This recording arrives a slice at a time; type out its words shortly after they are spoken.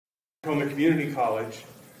Tacoma Community College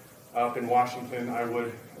up in Washington, I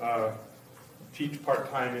would teach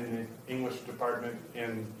part-time in the English department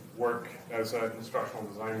and work as an instructional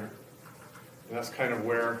designer. And that's kind of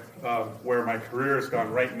where my career has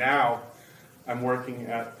gone. Right now, I'm working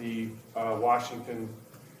at the Washington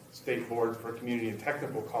State Board for Community and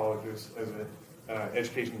Technical Colleges as an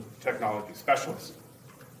education technology specialist.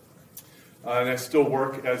 And I still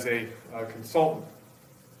work as a consultant.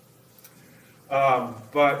 It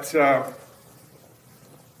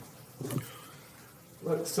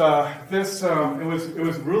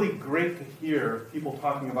was really great to hear people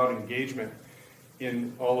talking about engagement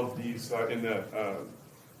in all of these in the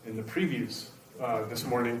previews this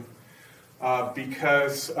morning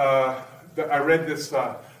because I read this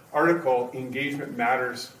article, "Engagement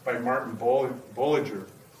Matters" by Martin Bollinger,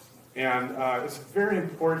 and it's a very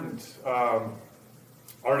important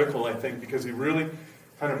article, I think, because he really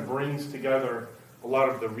kind of brings together a lot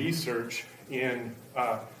of the research in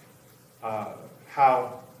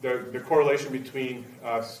how the correlation between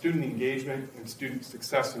student engagement and student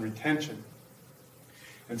success and retention.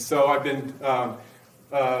 And so I've been,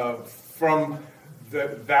 from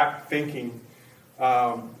that thinking,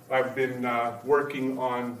 I've been working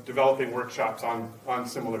on developing workshops on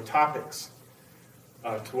similar topics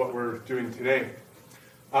to what we're doing today.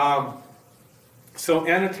 So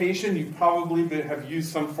annotation, you probably have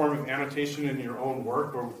used some form of annotation in your own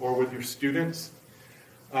work or with your students.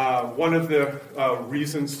 One of the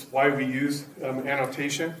reasons why we use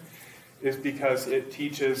annotation is because it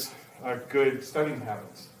teaches good studying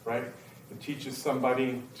habits, right? It teaches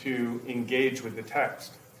somebody to engage with the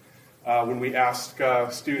text. When we ask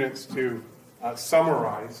students to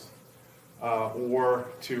summarize or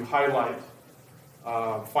to highlight,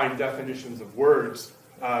 find definitions of words,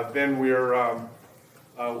 then we're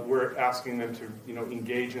asking them to,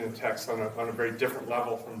 engage in the text on a very different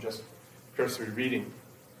level from just cursory reading.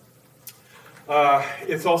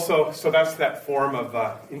 It's also, so that's that form of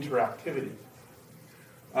interactivity.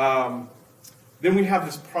 Then we have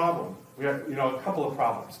this problem. We have, a couple of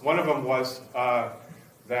problems. One of them was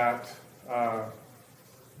that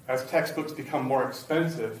as textbooks become more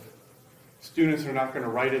expensive, students are not going to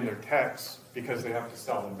write in their texts because they have to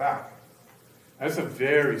sell them back. That's a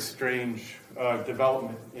very strange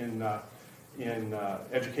development in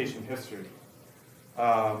education history.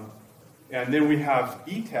 And then we have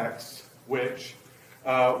Etexts, which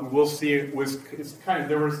we'll see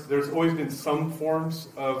there's always been some forms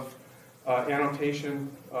of annotation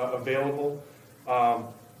available,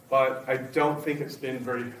 but I don't think it's been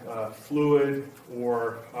very fluid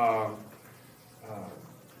or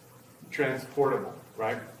transportable,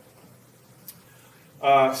 right?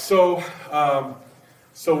 So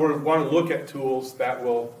we want to look at tools that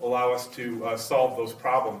will allow us to solve those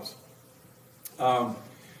problems.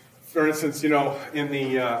 For instance, in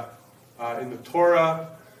the Torah,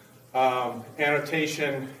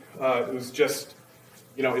 annotation it was just,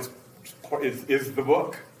 is the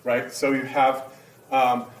book, right? So you have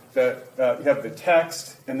you have the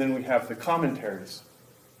text, and then we have the commentaries,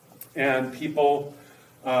 and people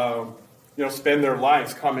spend their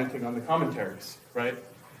lives commenting on the commentaries, right?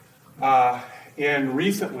 And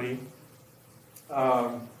recently,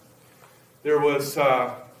 there was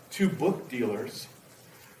two book dealers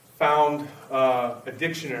found a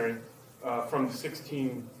dictionary from the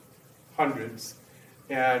 1600s,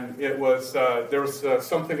 and it was there was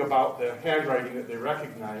something about the handwriting that they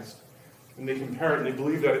recognized, and they compared it, and they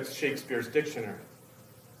believe that it's Shakespeare's dictionary.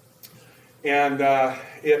 And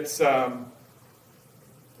it's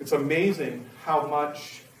amazing how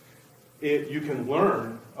much you can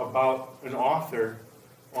learn about an author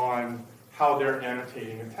on how they're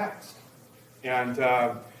annotating a text. And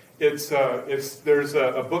there's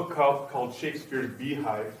a book called Shakespeare's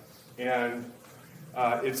Beehive, and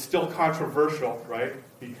it's still controversial, right?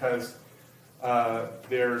 Because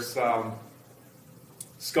there's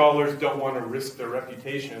scholars don't want to risk their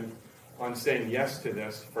reputation on saying yes to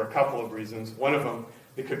this for a couple of reasons. One of them,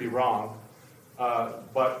 it could be wrong,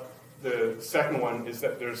 but the second one is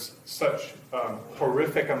that there's such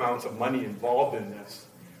horrific amounts of money involved in this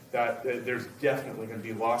that there's definitely going to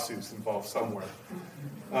be lawsuits involved somewhere.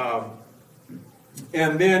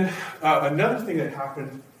 And then another thing that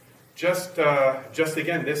happened just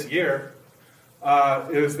again this year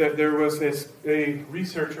is that there was a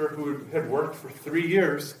researcher who had worked for 3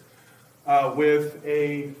 years with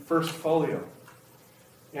a first folio,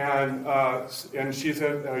 and she's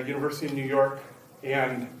at University of New York,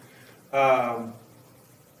 and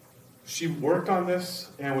she worked on this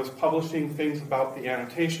and was publishing things about the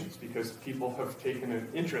annotations because people have taken an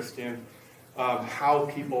interest in how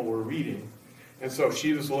people were reading. And so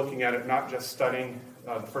she was looking at it, not just studying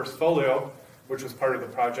the first folio, which was part of the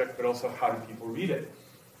project, but also how do people read it.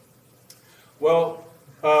 Well,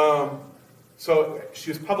 so she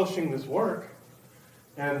was publishing this work,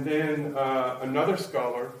 and then another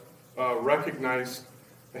scholar recognized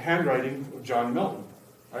the handwriting of John Milton,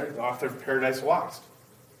 right, the author of Paradise Lost.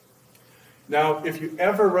 Now, if you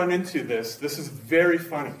ever run into this, this is very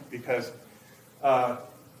funny, because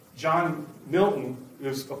John Milton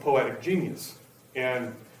is a poetic genius,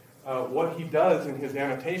 and what he does in his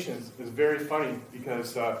annotations is very funny,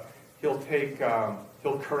 because he'll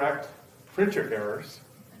correct printer errors.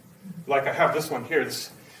 Like I have this one here.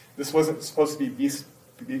 This wasn't supposed to be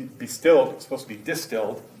bestilled, it's supposed to be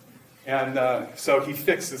distilled. And so he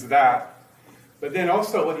fixes that. But then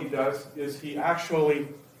also what he does is he actually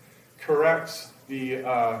corrects the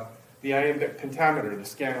iambic pentameter, the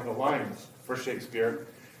scan of the lines for Shakespeare.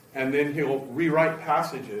 And then he'll rewrite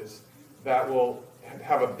passages that will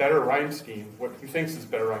have a better rhyme scheme, what he thinks is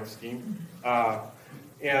better rhyme scheme,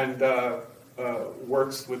 and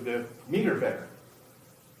works with the meter better.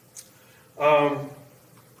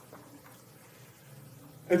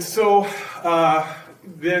 And so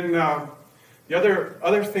then the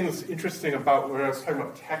other thing that's interesting about when I was talking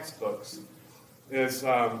about textbooks is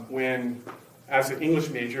when, as an English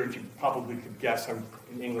major, which you probably could guess I was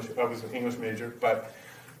an English major, but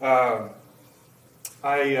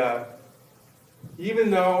even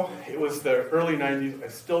though it was the early 90s, I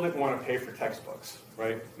still didn't want to pay for textbooks,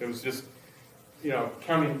 right? It was just,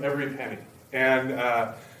 counting every penny. And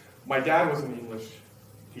my dad was an English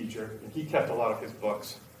teacher, and he kept a lot of his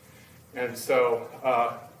books. And so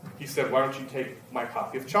he said, why don't you take my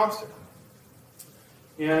copy of Chaucer?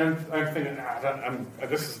 And I'm thinking,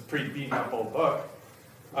 this is a pretty beaten up old book.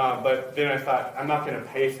 But then I thought, I'm not going to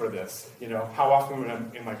pay for this. How often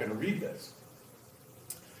am I going to read this?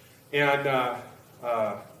 And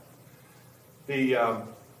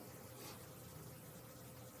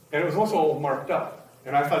and it was also all marked up.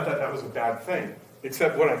 And I thought that was a bad thing.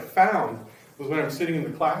 Except what I found was when I was sitting in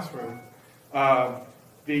the classroom,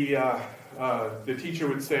 the teacher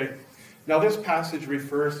would say, now this passage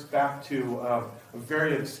refers back to a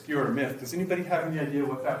very obscure myth. Does anybody have any idea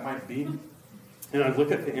what that might be? And I'd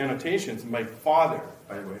look at the annotations, and my father,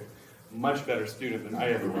 by the way, much better student than I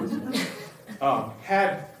ever was,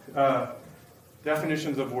 had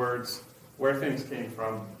definitions of words, where things came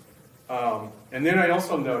from. And then I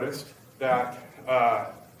also noticed that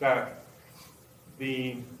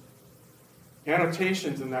the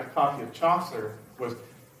annotations in that copy of Chaucer was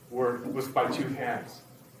by two hands.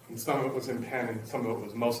 And some of it was in pen, and some of it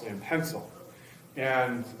was mostly in pencil.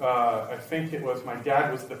 And I think it was my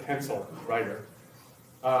dad was the pencil writer.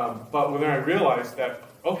 But when I realized that,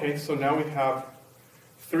 okay, so now we have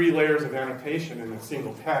 3 layers of annotation in a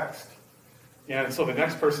single text. And so the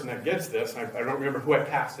next person that gets this, I don't remember who I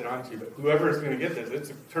passed it on to, but whoever is going to get this,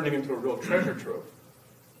 it's turning into a real treasure trove.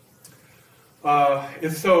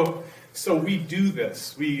 And so we do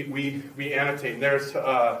this. We annotate. And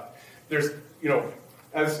there's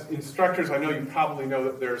as instructors, I know you probably know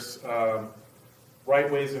that there's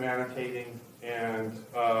right ways of annotating and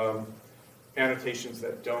annotations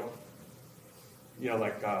that don't.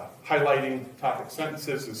 Like highlighting topic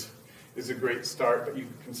sentences is a great start, but you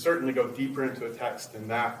can certainly go deeper into a text than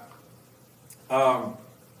that. I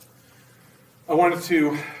wanted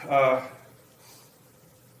to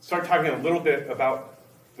start talking a little bit about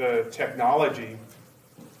the technology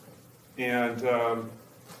and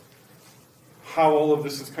how all of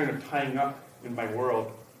this is kind of tying up in my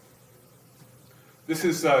world. This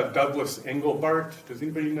is Douglas Engelbart. Does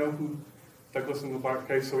anybody know who Douglas Engelbart?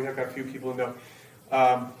 Okay, so we have got a few people who know.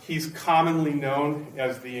 He's commonly known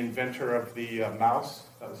as the inventor of the mouse.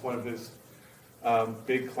 That was one of his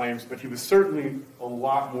big claims, but he was certainly a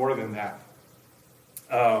lot more than that.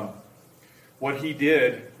 What he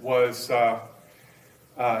did was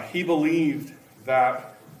he believed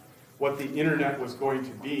that what the internet was going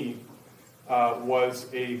to be was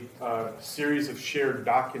a series of shared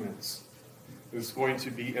documents. It was going to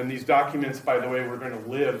be, and these documents, by the way, were going to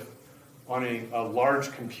live on a large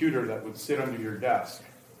computer that would sit under your desk.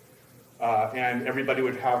 And everybody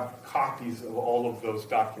would have copies of all of those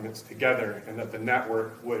documents together, and that the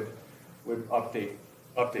network would update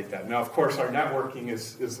that. Now, of course, our networking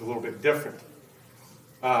is a little bit different.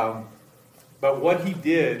 But what he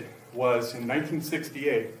did was, in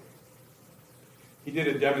 1968, he did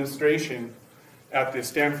a demonstration at the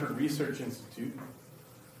Stanford Research Institute.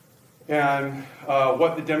 And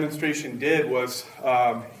what the demonstration did was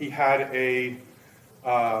he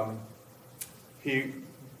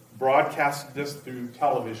broadcasted this through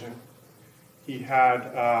television. He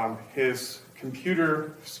had his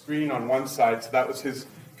computer screen on one side, so that was his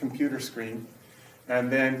computer screen, and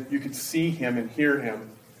then you could see him and hear him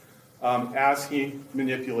as he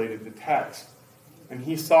manipulated the text. And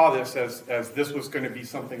he saw this as this was going to be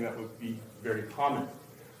something that would be very common.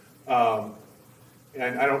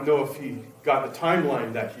 And I don't know if he got the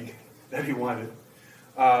timeline that he wanted.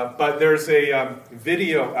 But there's a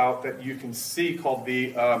video out that you can see called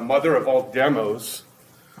the Mother of All Demos.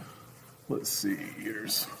 Let's see,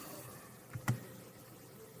 here's...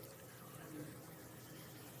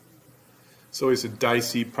 It's always a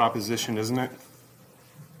dicey proposition, isn't it?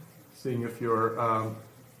 Seeing if your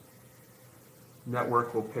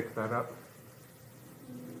network will pick that up.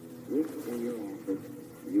 If in your office,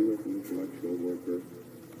 you as an intellectual worker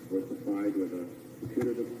were supplied with a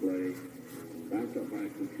computer display backed up by a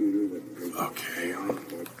computer that was okay.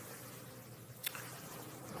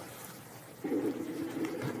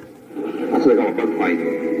 That's what they call a bug fight.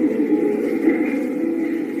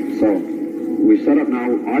 So, we set up now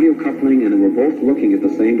audio coupling, and we're both looking at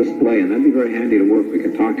the same display, and that'd be very handy to work. We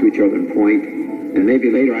could talk to each other and point, and maybe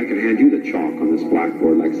later I could hand you the chalk on this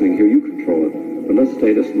blackboard, like saying, here, you control it. But let's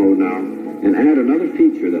stay this mode now, and add another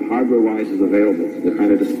feature that hardware-wise is available to the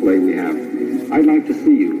kind of display we have. I'd like to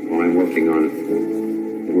see you while I'm working on it.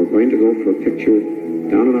 And we're going to go for a picture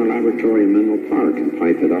down in our laboratory in Menlo Park and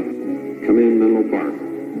pipe it up. Come in, Menlo Park.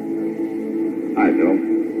 Hi, Bill.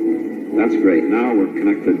 That's great. Now we're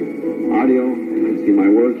connected audio. You can see my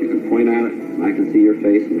work. You can point at it. And I can see your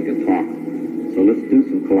face, and we can talk. So let's do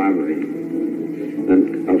some collaborating.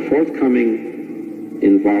 And our forthcoming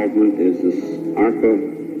involvement is this ARPA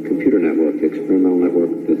computer network, the experimental network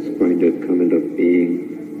that's going to come into being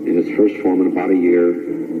in its first form in about a year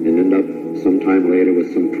and end up sometime later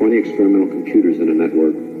with some 20 experimental computers in a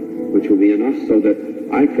network, which will be enough so that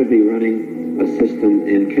I could be running a system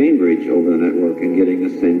in Cambridge over the network and getting the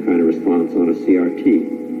same kind of response on a CRT.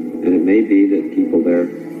 And it may be that people there,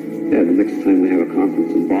 the next time they have a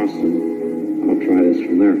conference in Boston, I'll try this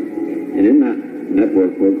from there. And in that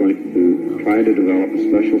network, we're going to try to develop a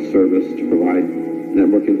special service to provide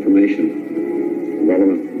network information,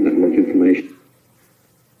 relevant network information.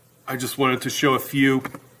 I just wanted to show a few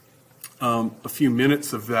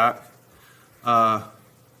minutes of that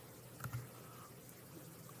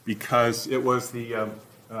because it was the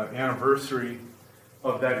anniversary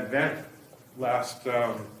of that event last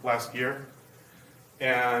year,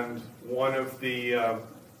 and one of the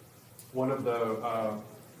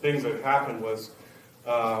things that happened was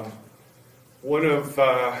one of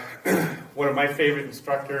my favorite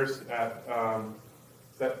instructors at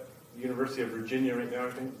the University of Virginia right now,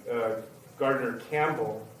 I think, Gardner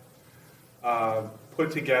Campbell,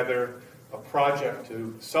 put together a project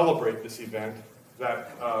to celebrate this event that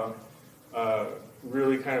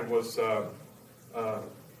really kind of was sort of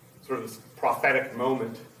this prophetic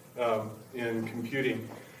moment in computing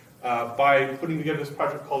by putting together this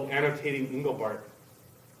project called Annotating Englebart.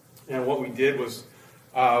 And what we did was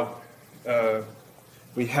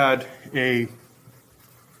we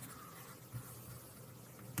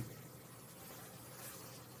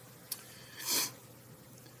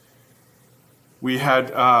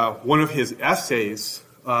had one of his essays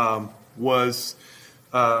was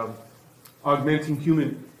Augmenting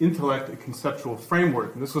Human Intellect, a Conceptual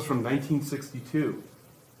Framework, and this was from 1962.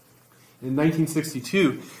 In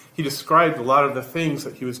 1962, he described a lot of the things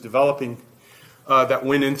that he was developing that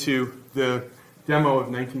went into the demo of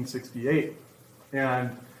 1968.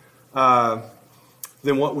 And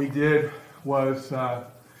then what we did was,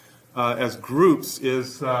 as groups,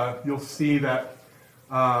 is you'll see that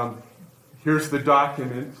here's the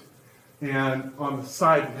document, and on the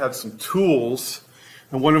side we had some tools,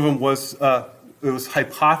 and one of them was it was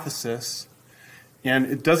hypothesis, and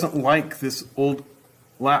it doesn't like this old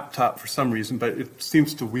laptop for some reason, but it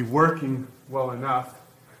seems to be working well enough.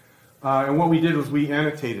 And what we did was we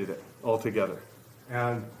annotated it all together,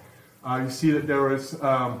 and you see that there was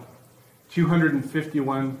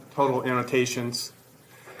 251 total annotations,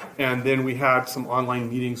 and then we had some online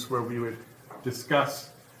meetings where we would discuss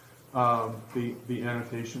the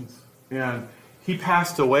annotations. And he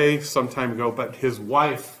passed away some time ago, but his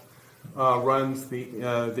wife runs the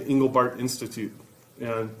Englebart Institute,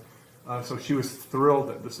 and so she was thrilled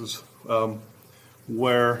that this is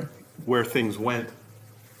where things went.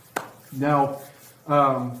 Now,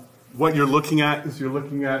 what you're looking at is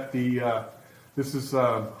this is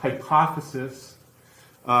hypothesis,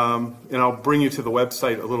 and I'll bring you to the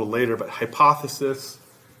website a little later, but hypothesis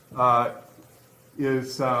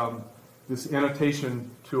is this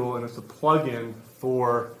annotation tool, and it's a plugin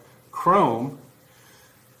for Chrome,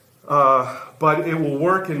 but it will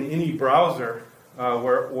work in any browser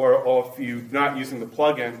or if you're not using the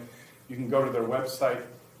plugin, you can go to their website,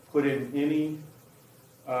 put in any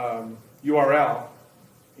URL,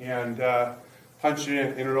 and punch it in,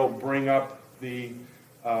 and it'll bring up a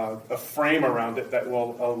frame around it that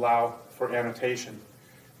will allow for annotation.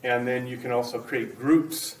 And then you can also create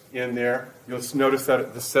groups in there. You'll notice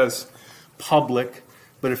that this says public,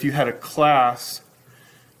 but if you had a class,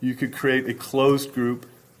 you could create a closed group.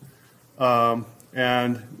 And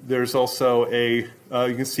there's also you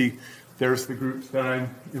can see there's the groups that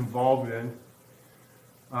I'm involved in.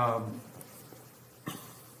 Let's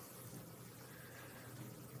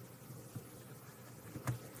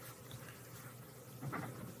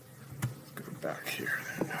go back here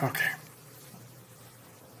then. Okay.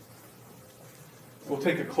 We'll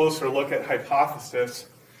take a closer look at hypothesis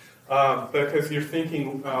because you're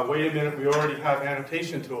thinking, wait a minute, we already have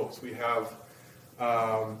annotation tools. We have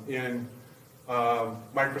in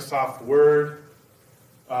Microsoft Word,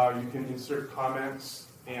 you can insert comments,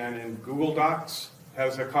 and in Google Docs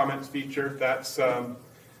has a comments feature.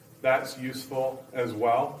 That's useful as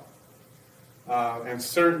well. And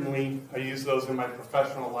certainly, I use those in my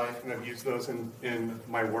professional life, and I've used those in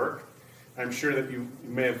my work. I'm sure that you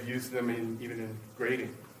may have used them even in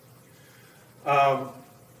grading.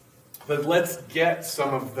 But let's get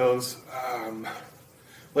some of those.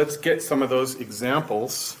 Let's get some of those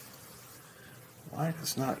examples. Why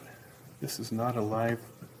does not? This is not a live.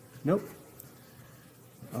 Nope.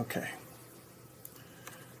 Okay.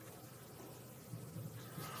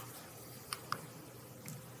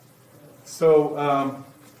 So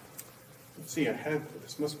let's see.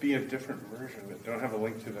 This must be a different version. I don't have a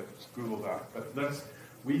link to the Google Doc, but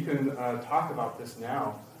we can talk about this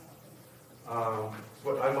now.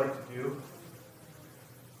 What I'd like to do.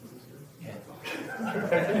 Yeah.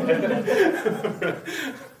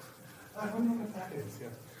 I don't know what that is.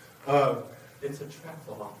 Yeah. It's a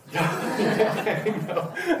triathlon.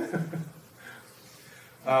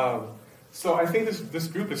 So I think this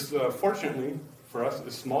group is, fortunately for us,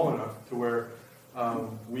 is small enough to where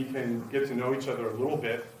we can get to know each other a little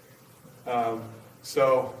bit.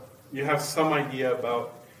 So you have some idea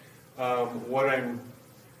about what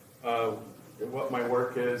my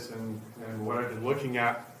work is and what I've been looking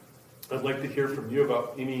at. I'd like to hear from you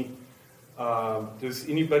about any. Does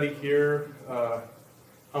anybody here?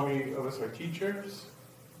 How many of us are teachers?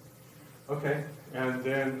 Okay, and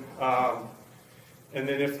then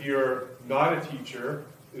if you're not a teacher,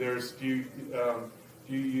 do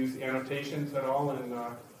you use annotations at all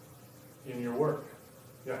in your work?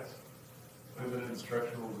 Yes. I'm an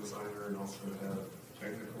instructional designer and also have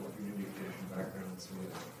technical communication background. So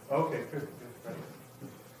okay, good. Right.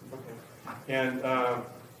 Okay, and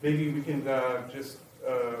maybe we can just.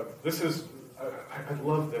 This is. I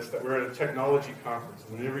love this, that we're at a technology conference.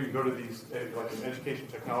 Whenever you go to these, like an education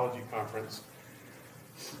technology conference,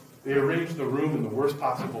 they arrange the room in the worst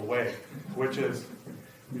possible way, which is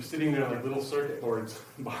you're sitting there like little circuit boards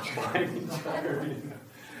behind each other.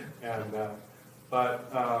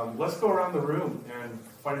 But let's go around the room and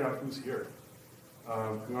find out who's here.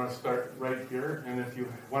 We want to start right here, and if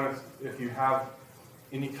you have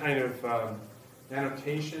any kind of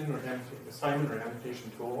annotation or assignment or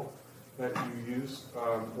annotation tool that you use,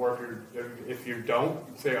 or if you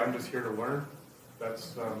don't, say I'm just here to learn.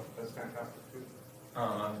 That's fantastic too.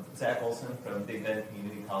 I'm Zach Olson from Big Bend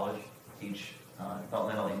Community College. Teach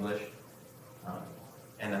developmental English,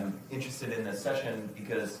 and I'm interested in this session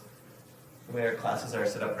because the way our classes are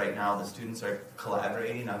set up right now, the students are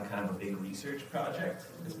collaborating on kind of a big research project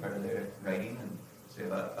as part of their writing, and so we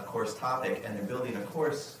have a course topic, and they're building a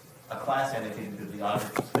class annotated to the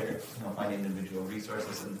audience. They're finding individual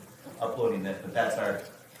resources and uploading it, but that's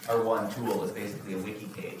our one tool is basically a wiki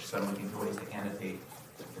page. So I'm looking for ways to annotate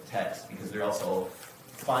the text because they're also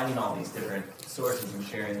finding all these different sources and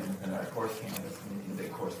sharing them within our course canvas and making a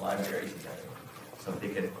big course library together. So if they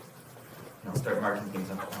could start marking things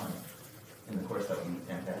up on in the course, that would be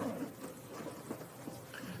fantastic.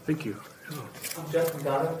 Thank you. I'm Geoff from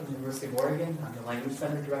the University of Oregon. I'm the Language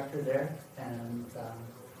Center Director there, and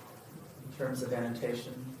in terms of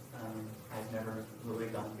annotation, I've never really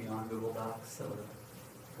gone beyond Google Docs or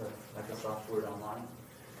the Microsoft Word Online.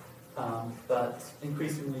 But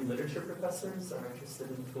increasingly, literature professors are interested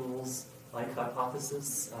in tools like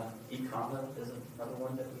hypothesis. E-comma is another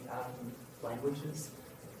one that we have in languages.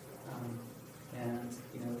 And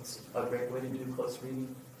it's a great way to do close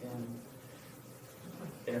reading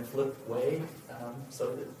in a flipped way,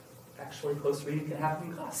 so that actually close reading can happen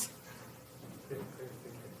in class.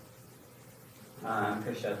 I'm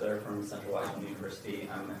Chris Shedler from Central Washington University.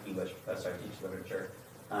 I'm an English professor. I teach literature,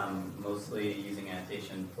 mostly using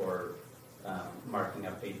annotation for marking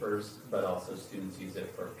up papers, but also students use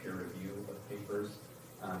it for peer review of papers.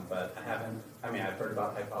 But I've heard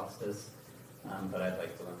about hypothesis, but I'd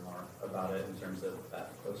like to learn more about it in terms of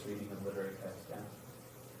that close reading of literary text. Yeah.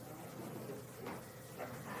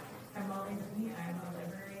 I'm Molly Mooney. I'm a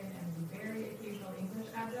librarian and very occasional English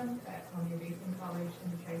adjunct at Columbia Basin College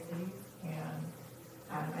in the Tri-Cities. And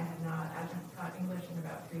I have not adjunct taught English in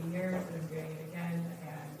about 3 years, but I'm doing it again.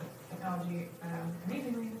 And technology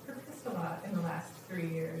amazingly has progressed a lot in the last 3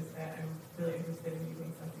 years, and I'm really interested in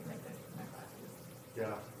using something like this in my classes.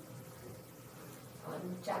 Yeah.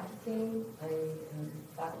 I'm Jackie Cain. I am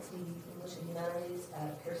faculty English and Humanities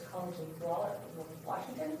at Pierce College in Puyallup,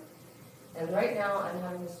 Washington. And right now I'm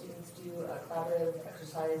having the students do a collaborative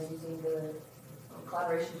exercise using the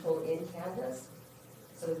collaboration tool in Canvas.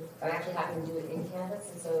 So I'm actually having to do it in Canvas,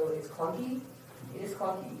 and so it's clunky. It is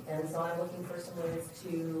clunky, and so I'm looking for some ways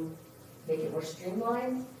to make it more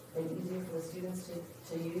streamlined and easier for the students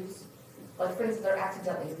to use. Like, for instance, they're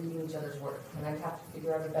accidentally reading each other's work, and I have to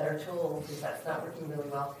figure out a better tool because that's not working really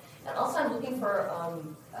well. And also I'm looking for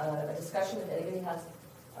a discussion if anybody has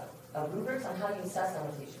rubrics on how you assess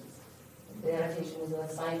annotations. The annotation is an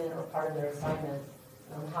assignment or part of their assignment.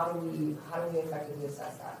 How do we effectively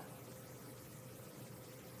assess that?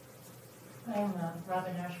 I'm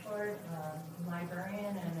Robin Ashford, a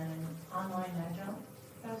librarian and an online adjunct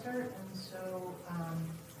professor, and so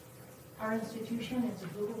our institution is a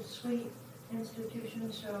Google Suite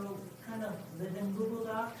institution, so we kind of live in Google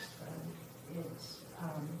Docs. It's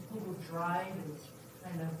Google Drive is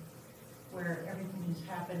kind of where everything is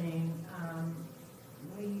happening.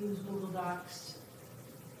 We use Google Docs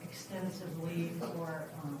extensively for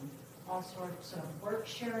all sorts of work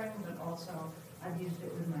sharing, but also I've used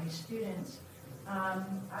it with my students.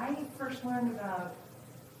 I first learned about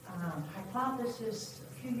hypothesis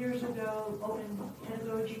a few years ago. Open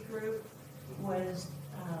Pedagogy Group was,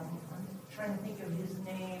 I'm trying to think of his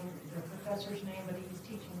name, the professor's name, but he was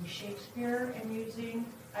teaching Shakespeare and using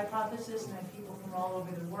hypothesis, and had people from all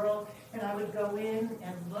over the world. And I would go in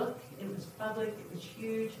and look. It was public. It was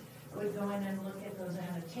huge. I would go in and look at those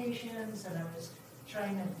annotations, and I was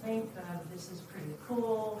trying to think of, this is pretty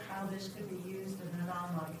cool, how this could be used in an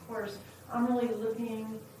online course. I'm really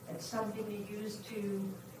looking at something to use to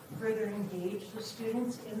further engage the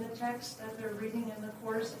students in the text that they're reading in the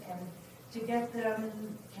course, and to get them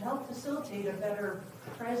to help facilitate a better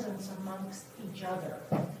presence amongst each other.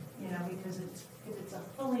 You know, because if it's a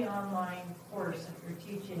fully online course that you're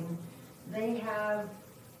teaching, they have,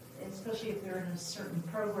 especially if they're in a certain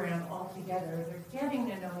program all together, they're getting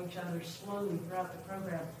to know each other slowly throughout the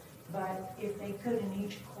program. But if they could in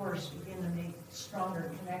each course begin to make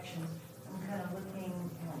stronger connections, I'm kind of looking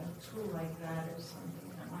at a tool like that as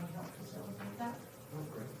something that might help facilitate that.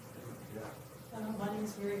 My name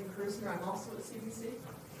is Miriam Krusner. I'm also at CBC,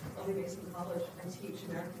 Columbia Basin College. I teach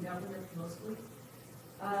American government mostly.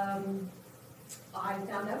 I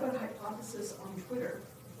found out about hypothesis on Twitter,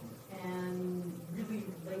 and really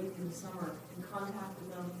late in the summer, and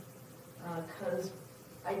contacted them because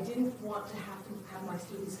I didn't want to have my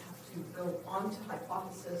students have to go onto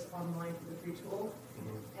hypothesis online for the free tool.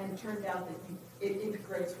 And it turned out that it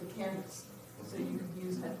integrates with Canvas, so you can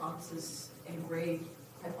use hypothesis and grade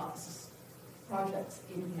hypothesis projects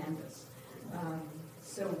in Canvas.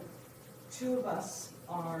 So 2 of us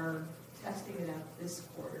are testing it out this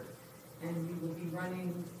quarter, and we will be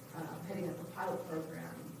heading up a pilot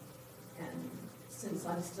program. And since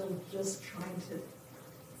I'm still just trying to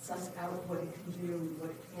suss out what it can do and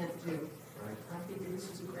what it can't do, I figured this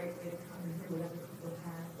was a great way to come and hear what other people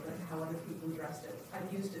had, how other people addressed it.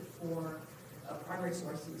 I've used it for primary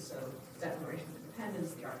sources, so Declaration of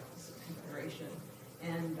Independence, the Articles of Confederation,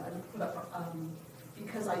 and I put up,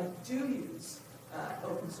 because I do use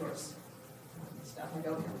open source stuff, I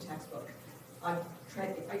don't have a textbook. I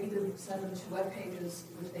either send them to web pages,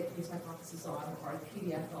 which they can use hypothesis on, or a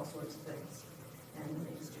PDF and all sorts of things, and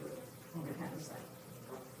they just do it on the Canvas site.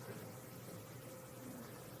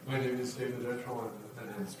 My name is David Etchell. I'm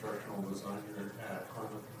an instructional designer at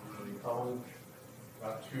Harvard Community College.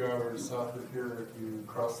 About 2 hours south of here, if you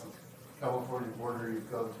cross the California border,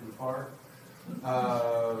 you've gone too far.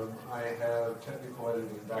 I have technical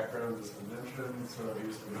editing background, as I mentioned, so I've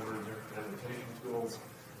used a number of different annotation tools,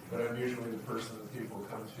 but I'm usually the person that people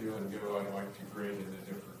come to and go, I'd like to grade in a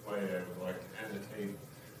different way, I would like to annotate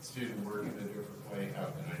student work in a different way, how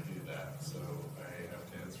can I do that? So I have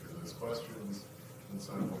to answer those questions, and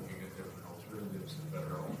so I'm looking at different alternatives and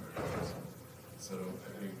better alternatives. So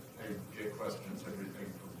I think I get questions, everything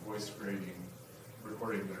from voice grading,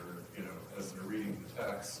 recording their, as they're reading the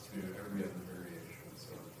text, to every other variation.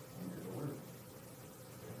 So I'm here to learn.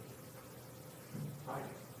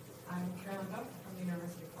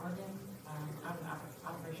 Morgan. I'm an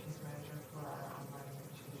operations manager for our online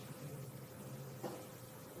education team.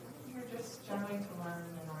 You're just generally to learn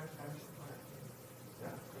in order to better support.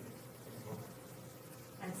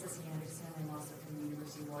 I'm Sissy Anderson. I'm also from the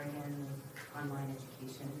University of Oregon, online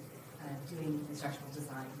education, doing instructional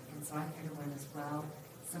design. And so I'm here to learn as well.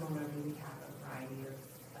 Similarly, we have a variety of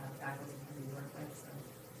faculty who we work with, so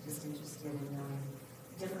just interested in knowing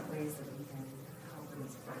different ways that we can help them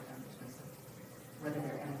and support them in terms of whether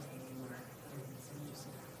they're annotating or doing some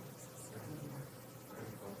interesting practices.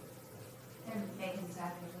 And Megan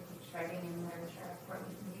Savage, I teach writing and literature at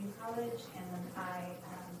Portland Community College, and then I,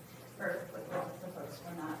 for what the folks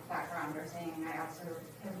from that background are saying, I also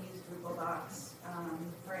have used Google Docs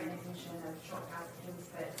for annotation of short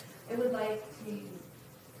passages, but I would like to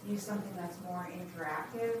use something that's more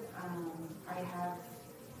interactive. I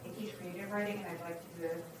teach creative writing, and I'd like to do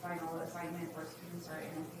a final assignment where students are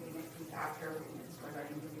annotating it through after readings or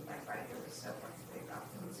learning to read like writer was so flexible about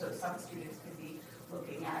them. So some students could be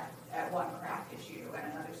looking at one craft issue, and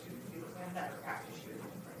another student could be looking at another craft issue and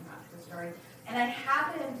bring that to the story. And I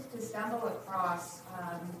happened to stumble across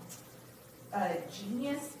a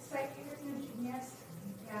Genius site. You guys know Genius?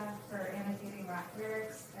 Yeah, for annotating rap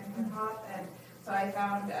lyrics and hip hop. And so I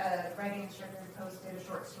found a writing instructor who posted a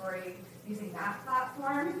short story using that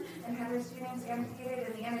platform and had her students annotate it.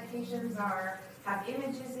 And the annotations have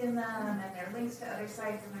images in them, and they're links to other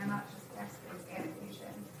sites, and they're not just text-based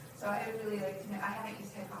annotation. So I would really like to know. I haven't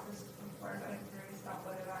used Hypothesis before, but I'm curious about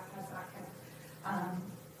whether that has that kind of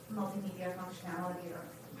multimedia functionality or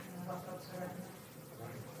what folks are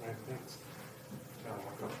recommending. Right, thanks.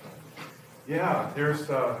 Yeah, there's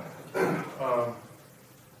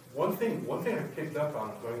one thing I picked up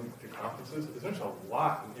on going to conferences is there's a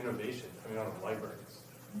lot of innovation coming out of libraries.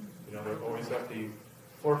 You know, they're always at the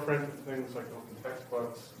forefront of things like open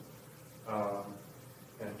textbooks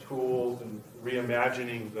and tools and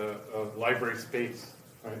reimagining the library space,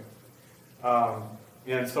 right?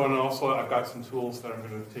 And so, and also I've got some tools that I'm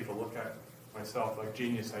going to take a look at myself, like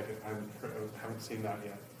Genius. I haven't seen that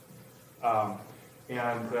yet.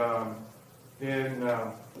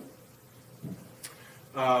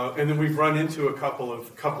 And then we've run into a couple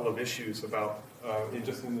of issues about in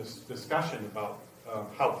this discussion about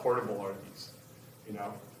how portable are these, you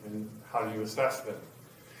know, and how do you assess them?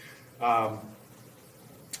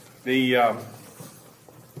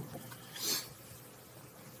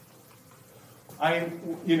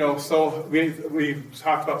 So we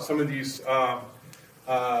talked about some of these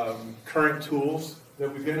current tools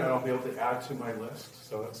that we've been, and I'll be able to add to my list,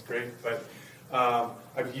 so that's great. But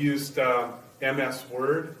I've used MS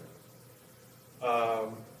Word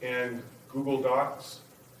and Google Docs,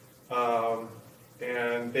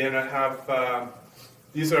 and then I have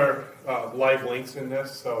these are live links in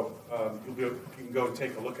this, so you can go and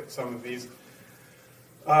take a look at some of these.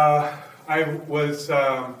 I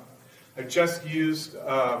just used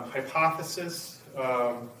Hypothesis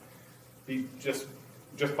just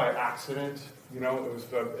by accident. You know, it was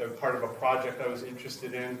a part of a project I was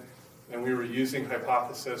interested in, and we were using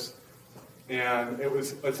Hypothesis, and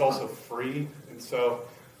it's also free. And so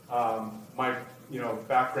my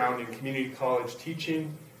background in community college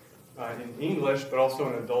teaching in English, but also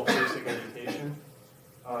in adult basic education,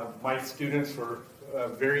 my students were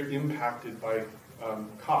very impacted by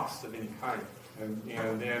costs of any kind,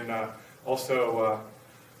 and then also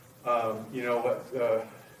what the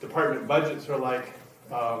department budgets are like.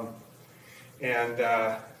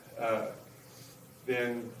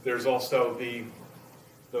 Then there's also the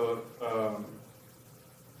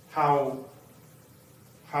how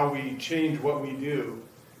we change what we do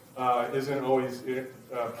isn't always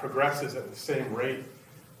progresses at the same rate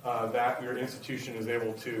that your institution is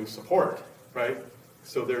able to support, right?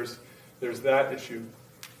 So there's that issue.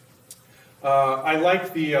 I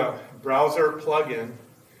like the browser plugin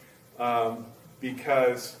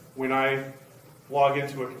because when I log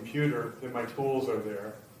into a computer, then my tools are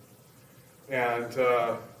there, and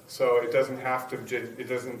so it doesn't have to.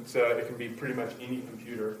 It can be pretty much any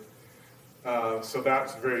computer. So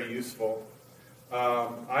that's very useful.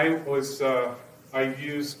 I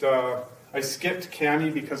skipped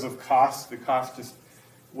Cami because of cost. The cost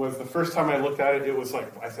was the first time I looked at it. It was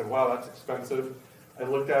like, I said, wow, that's expensive. I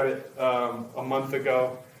looked at it a month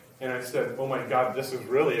ago, and I said, oh my God, this is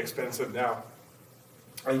really expensive now.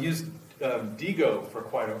 I used Digo for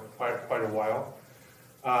quite a while.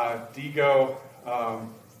 Digo,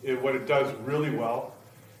 what it does really well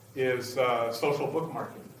is social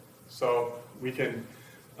bookmarking. So we can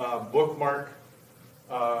bookmark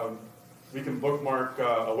a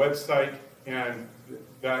website, and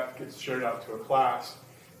that gets shared out to a class.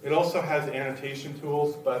 It also has annotation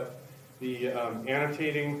tools, but the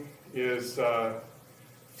annotating is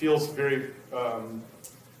feels very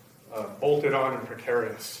bolted on and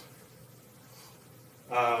precarious.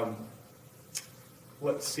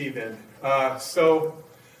 Let's see then.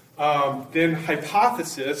 Then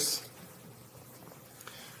hypothesis.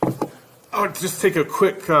 I'll just take a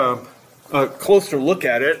quick, closer look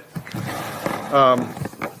at it.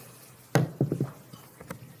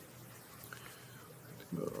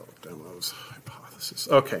 Demos, hypothesis.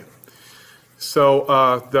 Okay. So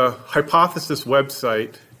the hypothesis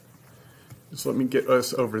website, just let me get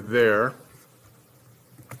us over there.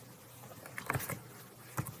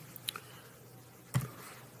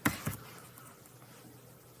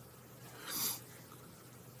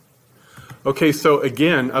 Okay, so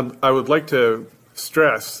again, I would like to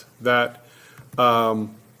stress that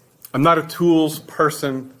I'm not a tools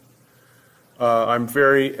person. I'm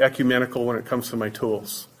very ecumenical when it comes to my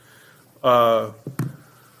tools.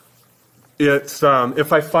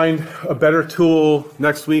 If I find a better tool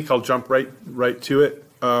next week, I'll jump right to it.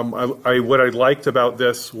 What I liked about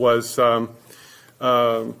this was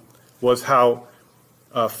how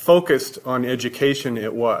focused on education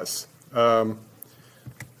it was.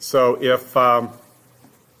 So if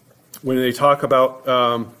when they talk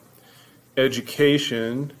about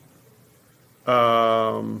education,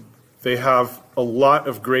 they have a lot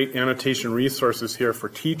of great annotation resources here for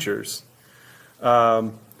teachers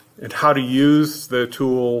and how to use the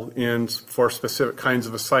tool for specific kinds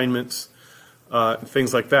of assignments,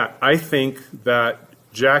 things like that. I think that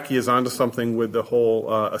Jackie is onto something with the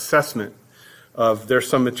whole assessment of there's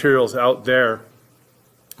some materials out there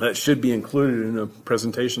that should be included in a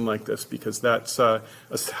presentation like this, because that's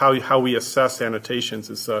how we assess annotations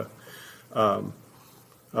is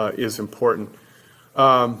important.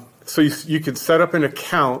 So you could set up an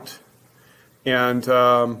account, and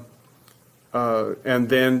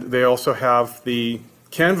then they also have the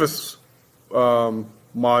Canvas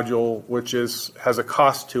module, which has a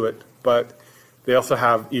cost to it, but they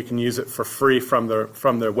also you can use it for free from their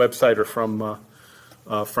website or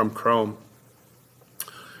from Chrome.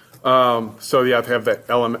 So you have to have that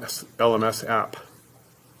LMS app.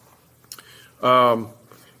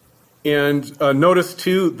 And notice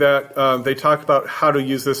too that they talk about how to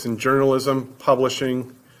use this in journalism,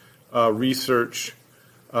 publishing, research,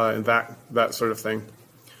 and that sort of thing.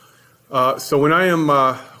 So when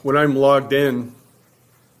I'm logged in,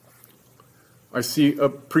 I see a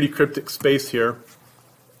pretty cryptic space here.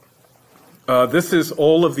 This is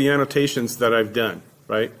all of the annotations that I've done,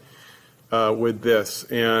 right? With this,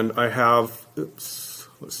 and I have. Oops,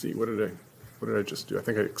 let's see. What did I just do? I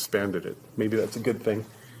think I expanded it. Maybe that's a good thing.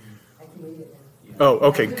 I can read it now. Oh,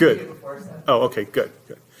 okay, good. Oh, okay, good.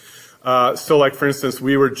 So, like for instance,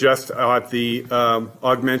 we were just at the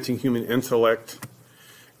Augmenting Human Intellect,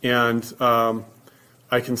 and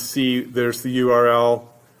I can see there's the URL,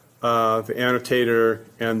 the annotator,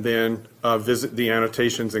 and then visit the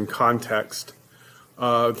annotations in context.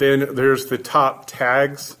 Then there's the top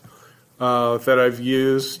tags that I've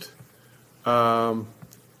used. Let's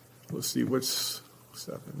see, what's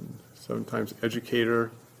seven times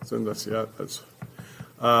educator. So that's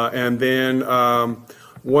and then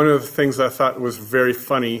one of the things I thought was very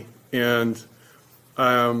funny, and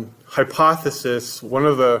hypothesis. One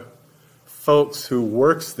of the folks who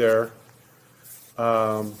works there,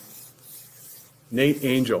 Nate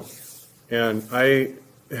Angel, and I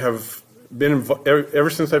have been ever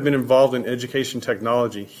since I've been involved in education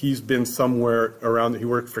technology. He's been somewhere around. He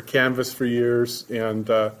worked for Canvas for years, and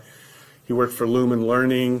he worked for Lumen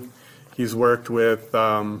Learning. He's worked with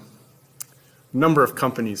a number of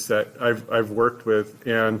companies that I've worked with,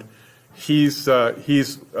 and he's at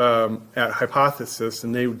Hypothesis,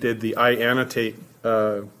 and they did the Annotate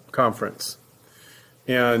conference,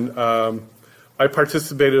 and I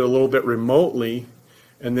participated a little bit remotely,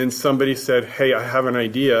 and then somebody said, "Hey, I have an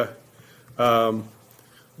idea.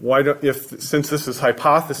 Why don't, since this is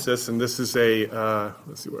Hypothesis and this is a,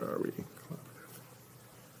 let's see, where are we?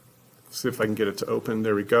 Let's see if I can get it to open.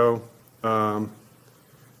 There we go.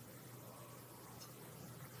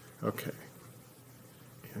 Okay.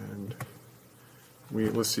 And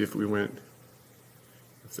let's see if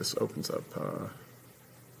this opens up.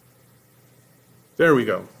 There we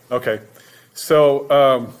go. Okay. So,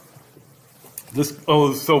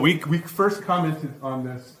 so we first commented on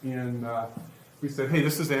this in, we said, hey,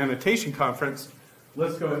 this is an annotation conference.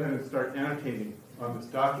 Let's go ahead and start annotating on this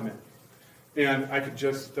document. And I could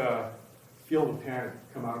just feel the panic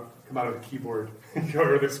come out of the keyboard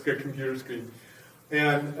or the computer screen.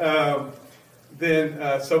 And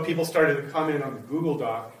then, so people started to comment on the Google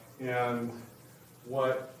Doc, and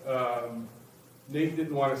what Nate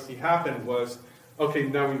didn't want to see happen was, okay,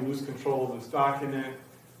 now we lose control of this document.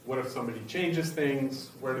 What if somebody changes things?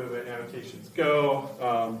 Where do the annotations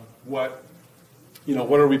go? What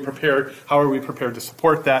are we prepared? How are we prepared to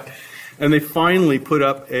support that? And they finally put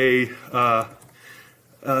up a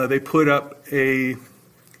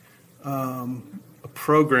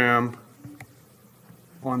program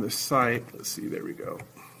on the site. Let's see. There we go.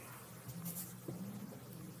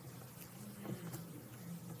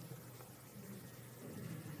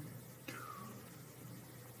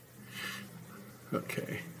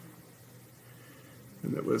 Okay.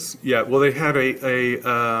 And that was, yeah, well, they had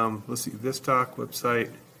let's see, this doc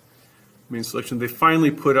website, main selection. They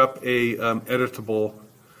finally put up a editable,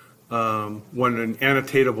 an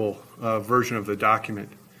annotatable version of the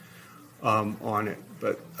document on it.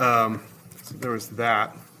 But so there was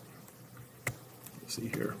that. Let's see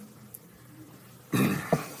here.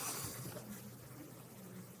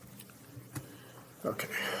 Okay.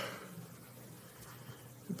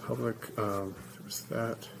 Public, there was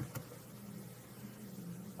that.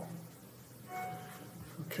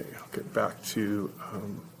 Okay, I'll get back to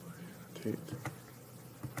annotate.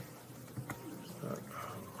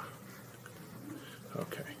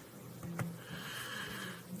 Okay.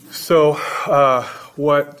 So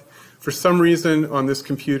for some reason on this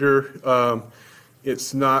computer,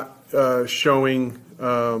 it's not showing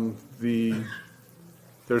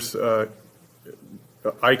there's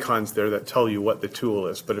icons there that tell you what the tool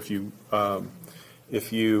is, but if you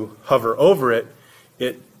hover over it,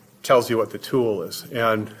 it tells you what the tool is.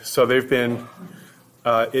 And so they've been,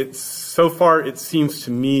 so far it seems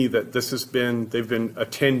to me that this has been, they've been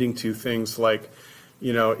attending to things like,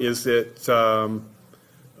 is it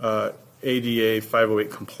ADA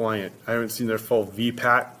 508 compliant? I haven't seen their full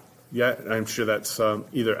VPAT yet. I'm sure that's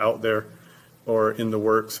either out there or in the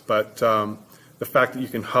works, but the fact that you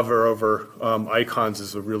can hover over icons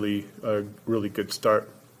is a really good start.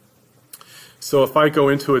 So if I go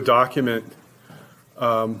into a document,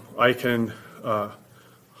 I can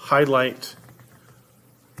highlight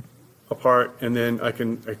a part, and then I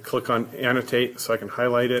click on annotate, so I can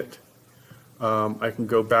highlight it. I can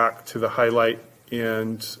go back to the highlight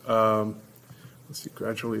and let's see,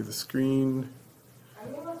 gradually the screen. Are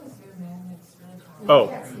you able to zoom in? It's really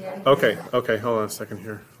Yeah. Okay, hold on a second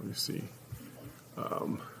here. Let me see.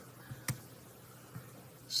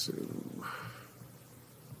 Zoom.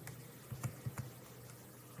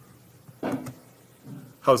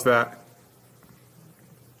 How's that?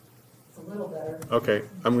 It's a little better. Okay,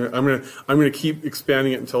 I'm gonna keep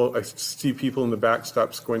expanding it until I see people in the back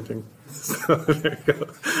stop squinting. So there you go.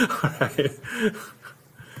 All right.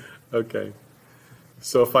 Okay.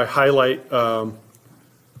 So if I highlight a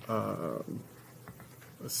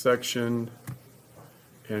section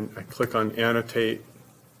and I click on annotate,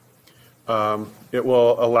 it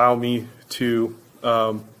will allow me to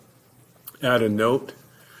add a note.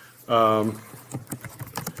 So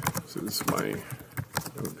this is my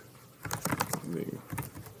note on the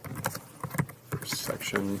first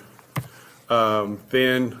section.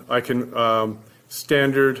 Then I can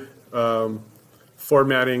standard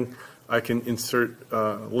formatting. I can insert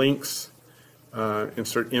links,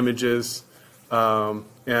 insert images,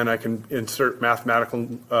 and I can insert mathematical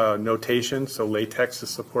notation, so LaTeX is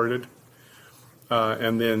supported.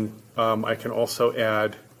 And then I can also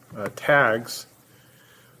add tags.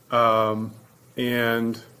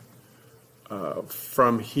 And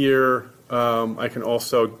from here, I can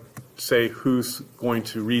also say who's going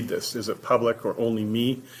to read this. Is it public or only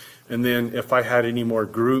me? And then if I had any more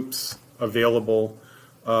groups available,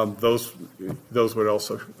 those would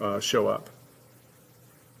also show up.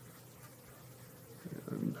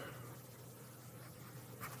 And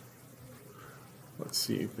let's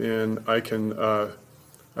see. Then I can.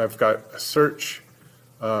 I've got a search,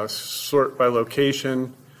 sort by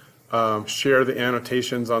location, share the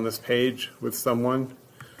annotations on this page with someone,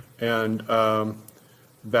 and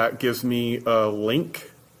that gives me a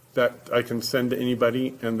link that I can send to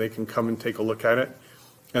anybody, and they can come and take a look at it.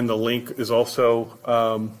 And the link is also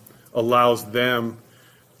allows them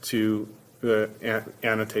to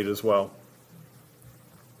annotate as well.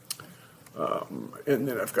 And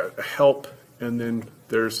then I've got help, and then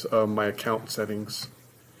there's my account settings,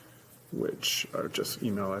 which are just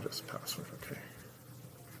email address, password. Okay.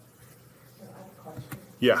 So I have a question.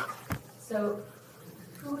 Yeah. So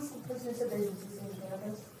who is the person who said they use this in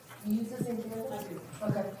Canvas? You use this in Canvas? I do.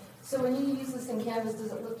 Okay. So when you use this in Canvas,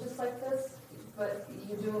 does it look just like this? But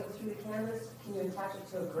you're doing it through the Canvas? Can you attach it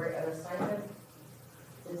to an assignment?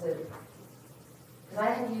 Is it? Because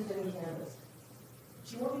I haven't used it in Canvas.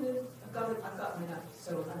 Do you want me to, I've got mine up,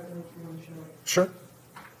 so I don't know if you want to show it. Sure.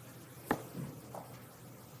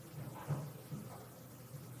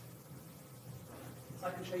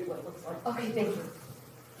 can show you what it looks like. Okay, thank you.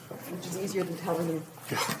 Which is easier than telling you.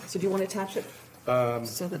 So do you want to attach it?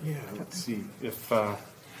 So that, Yeah, let's see if.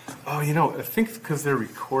 Oh, you know, I think because they're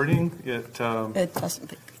recording it. it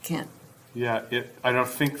doesn't. It can't. Yeah, I don't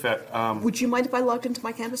think that. Would you mind if I logged into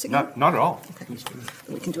my Canvas again? Not at all. Okay.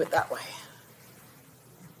 We can do it that way.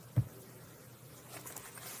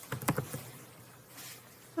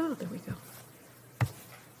 Oh, there we go.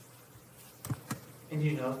 And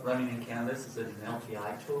you know, running in Canvas, is it an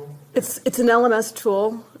LTI tool? It's an LMS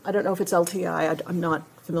tool. I don't know if it's LTI. I'm not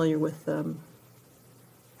familiar with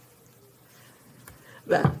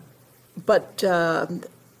that. But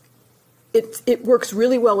it works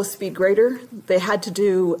really well with SpeedGrader. They had to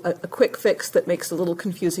do a quick fix that makes it a little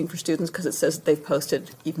confusing for students because it says that they've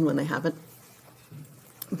posted even when they haven't.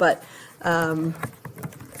 But the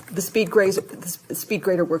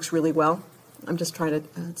SpeedGrader works really well. I'm just trying to,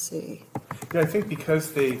 let's see. Yeah, I think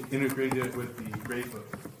because they integrated it with the gradebook.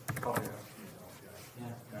 Probably has to be an LTI.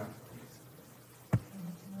 Yeah.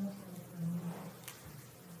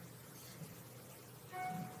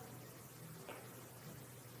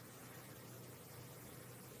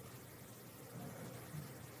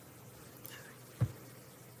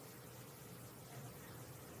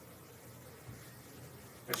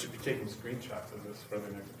 I should be taking screenshots of this for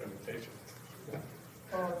the next presentation.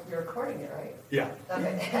 You're recording it, right? Yeah.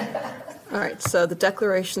 Okay. All right, so the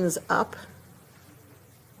declaration is up.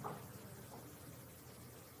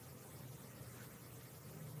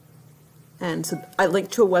 And so I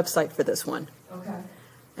linked to a website for this one. Okay.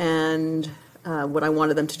 And what I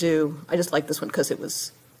wanted them to do, I just like this one because it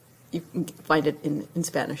was, you can find it in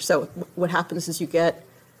Spanish. So what happens is you get,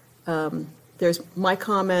 there's my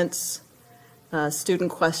comments,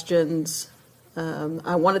 student questions.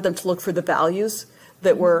 I wanted them to look for the values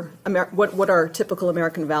that were, what are typical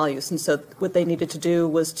American values. And so what they needed to do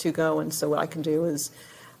was to go, and so what I can do is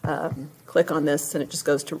click on this and it just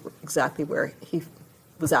goes to exactly where he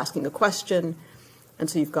was asking a question. And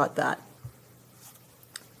so you've got that.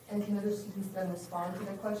 And can other students then respond to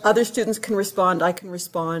their questions? Other students can respond, I can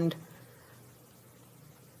respond.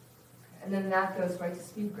 And then that goes right to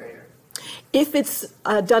SpeedGrader. If it's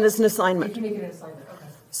done as an assignment. If you make it an assignment, okay.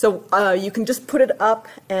 So you can just put it up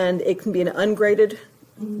and it can be an ungraded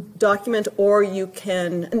document, or you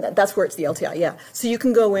can, and that's where it's the LTI, yeah. So you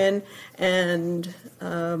can go in and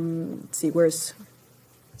let's see, where's,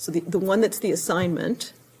 so the one that's the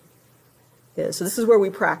assignment is, so this is where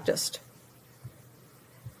we practiced.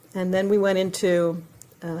 And then we went into,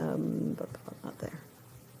 not there.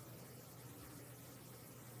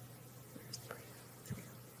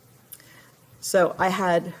 So I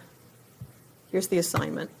had, here's the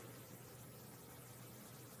assignment.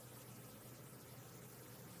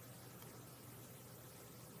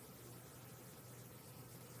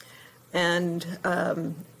 And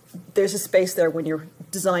there's a space there when you're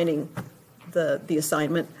designing the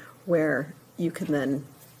assignment where you can then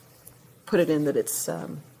put it in that it's,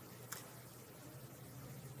 so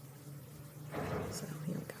here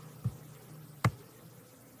we go.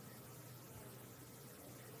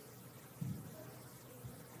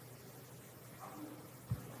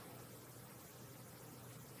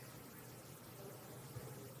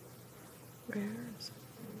 Where is it?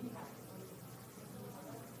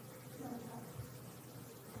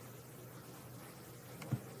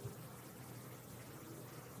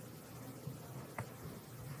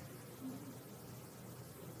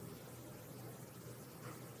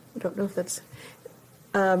 I don't know if that's,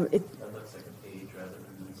 That looks like a page rather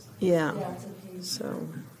than an assignment. yeah, Yeah, it's a page. so,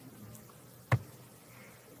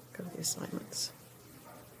 go to the assignments.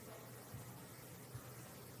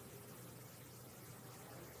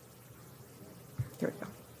 Here we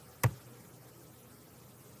go.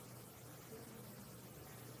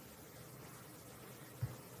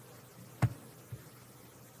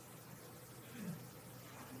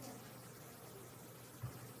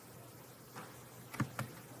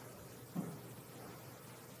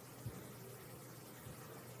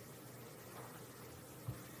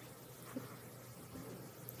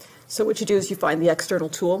 So what you do is you find the external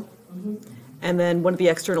tool, and then one of the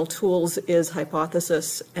external tools is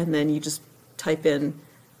hypothesis, and then you just type in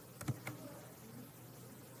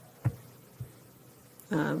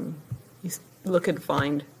you look and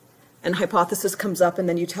find, and hypothesis comes up, and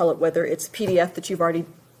then you tell it whether it's PDF that you've already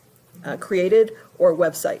created or a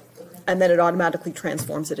website, and then it automatically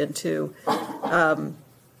transforms it into an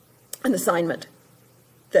assignment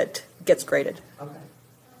that gets graded. Okay.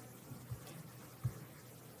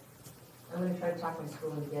 I'm going to try to talk my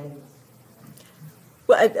school into getting this.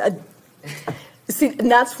 Well, See,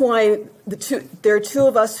 and that's why there are two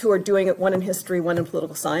of us who are doing it, one in history, one in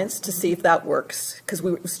political science, to see if that works, because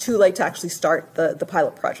it was too late to actually start the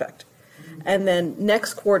pilot project. And then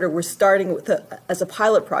next quarter, we're starting with as a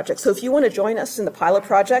pilot project. So if you want to join us in the pilot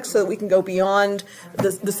project so that we can go beyond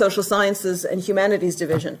the social sciences and humanities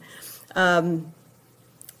division, so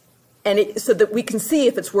that we can see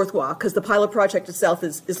if it's worthwhile, because the pilot project itself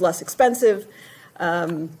is less expensive.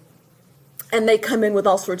 And they come in with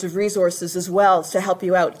all sorts of resources as well to help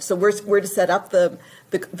you out. So we're to set up the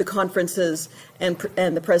conferences and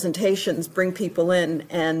the presentations, bring people in,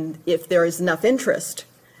 and if there is enough interest,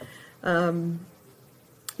 then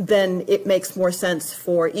it makes more sense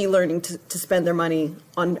for e-learning to spend their money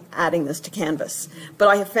on adding this to Canvas. But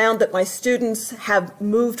I have found that my students have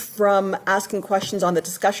moved from asking questions on the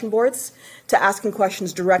discussion boards to asking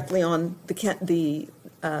questions directly on the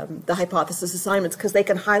hypothesis assignments, because they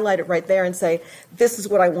can highlight it right there and say, this is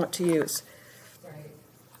what I want to use. Right.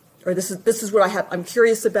 Or this is what I'm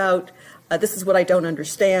curious about, this is what I don't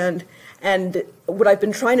understand. And what I've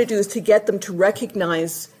been trying to do is to get them to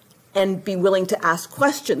recognize and be willing to ask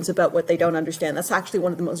questions about what they don't understand. That's actually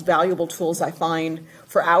one of the most valuable tools I find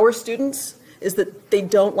for our students, is that they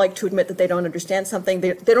don't like to admit that they don't understand something.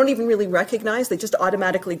 They don't even really recognize, they just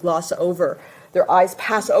automatically gloss over. Their eyes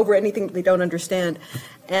pass over anything that they don't understand.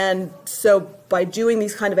 And so by doing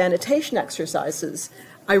these kind of annotation exercises,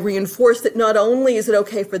 I reinforce that not only is it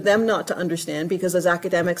okay for them not to understand, because as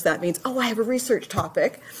academics that means, oh, I have a research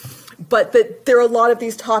topic, but that there are a lot of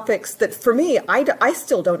these topics that for me, I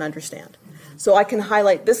still don't understand. So I can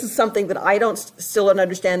highlight, this is something that I still don't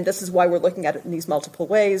understand, this is why we're looking at it in these multiple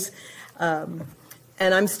ways. And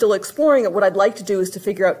I'm still exploring it. What I'd like to do is to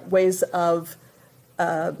figure out ways of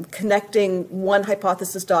connecting one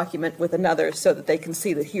hypothesis document with another so that they can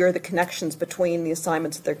see that here are the connections between the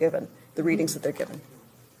assignments that they're given, the readings that they're given.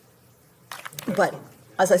 But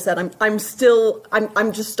as I said, I'm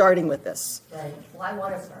just starting with this. Right. Well, I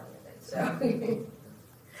want to start with it, so.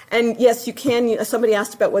 And yes, you can, somebody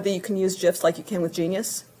asked about whether you can use GIFs like you can with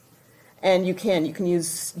Genius. And you can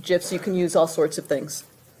use GIFs, you can use all sorts of things.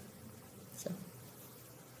 So.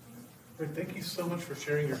 Good. Thank you so much for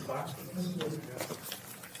sharing your class with us.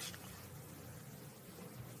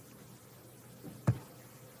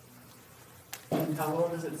 And how well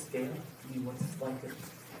does it scale? I mean, what's like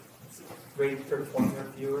it's rated for 400 or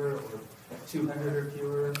fewer, or 200 or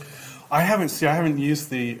fewer? I haven't used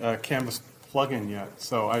the Canvas plugin yet,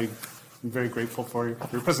 so I'm very grateful for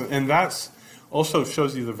your presence. And that's also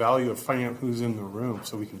shows you the value of finding out who's in the room,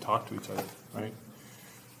 so we can talk to each other, right?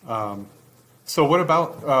 So what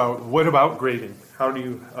about grading? How do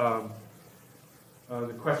you?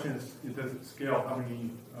 The question is, does it scale? How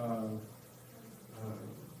many?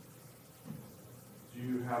 Do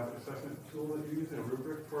you have an assessment tool that you use, a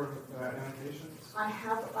rubric for annotations? I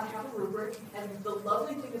have a rubric, and the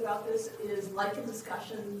lovely thing about this is, like in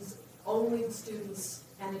discussions, only the students'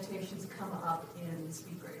 annotations come up in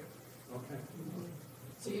SpeedGrader. Okay.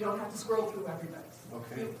 So you don't have to scroll through everybody's.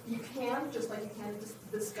 Okay. You can, just like you can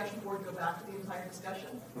the discussion board, go back to the entire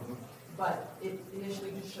discussion, but it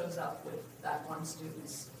initially just shows up with that one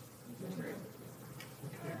student's material.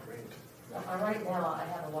 Okay, great. Right now, I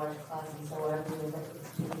have a large class, and so what I'm doing is I put the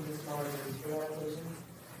students in smaller history annotations,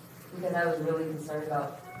 because I was really concerned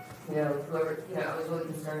about, I was really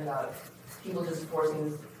concerned about people just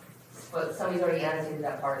forcing, but somebody's already annotated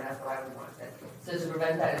that part, and that's what I would want to. So to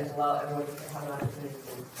prevent that and to allow everyone to have an opportunity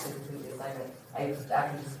to complete the assignment, I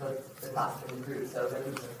actually just split the class into groups, so the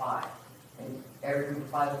groups of 5, and every group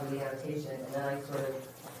of 5 will do the annotation, and then I sort of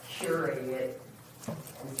curate it,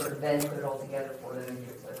 and sort of then put it all together for them and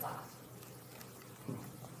give it to the class.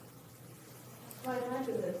 Well, I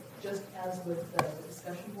imagine that just as with the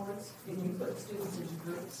discussion boards, if you put students into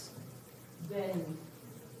groups, then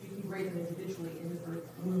you can grade them individually in the group.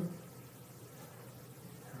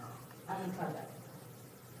 I haven't tried that.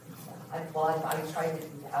 I tried it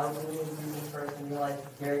out doing it first and realized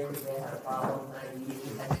very quickly I had a problem, and I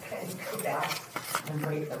immediately had to kind of go back and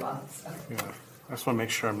break them up. So. Yeah, I just want to make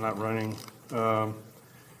sure I'm not running.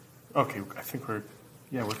 Okay, I think we're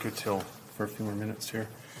good till for a few more minutes here.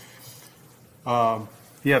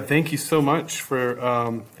 Yeah, thank you so much for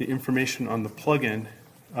the information on the plugin.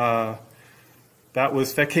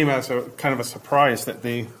 That came as a kind of a surprise that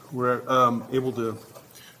they were able to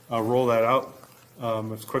roll that out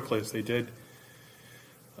as quickly as they did.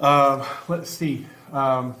 Let's see.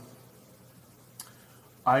 One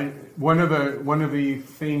of the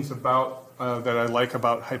things about that I like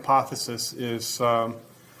about Hypothesis is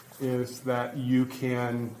that you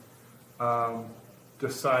can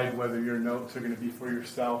decide whether your notes are going to be for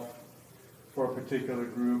yourself, for a particular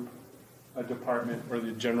group, department or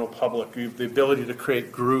the general public. The ability to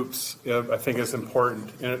create groups, I think, is important,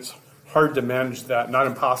 and it's hard to manage that, not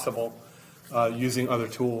impossible, using other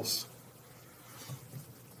tools.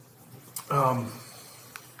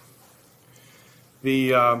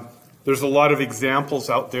 There's a lot of examples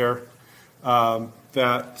out there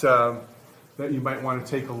that you might want to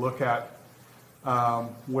take a look at,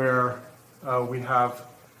 where we have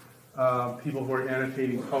people who are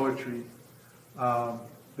annotating poetry.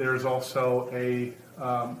 There's also the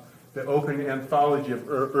Open Anthology of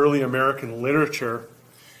Early American Literature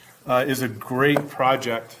is a great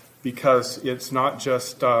project because it's not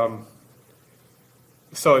just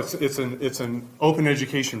so it's an open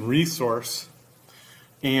education resource,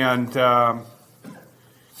 and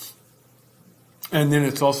then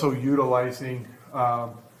it's also utilizing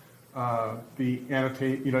the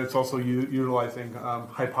annotate. It's also utilizing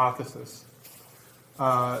hypothesis,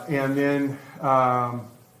 and then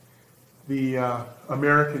the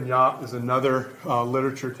American Yacht is another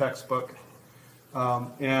literature textbook,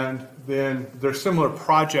 and then there's similar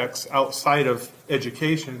projects outside of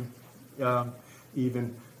education,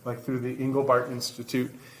 even like through the Englebart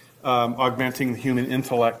Institute, augmenting the human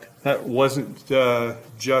intellect. That wasn't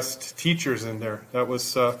just teachers in there. That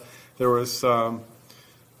was there was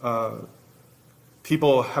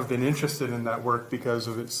people have been interested in that work because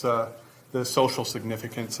of its the social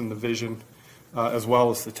significance and the vision, as well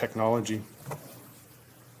as the technology.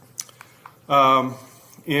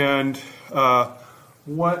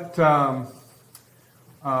 What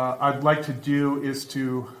I'd like to do is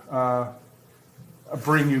to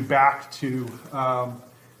bring you back to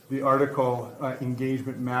the article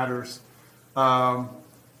Engagement Matters,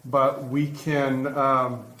 but we can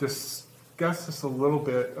discuss this a little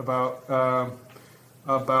bit about the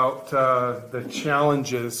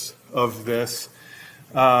challenges of this.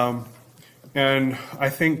 And I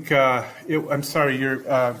think I'm sorry, your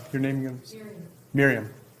name again?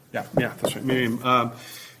 Miriam. Yeah, that's right, Miriam.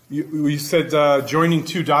 You said joining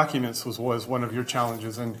two documents was one of your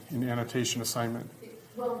challenges in annotation assignment.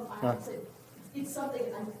 Well, I would say it's something,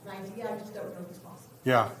 an idea, I just don't know if it's possible.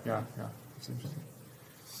 Yeah. That's interesting.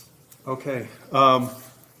 Okay.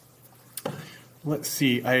 Let's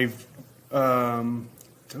see. I've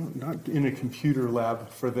not in a computer lab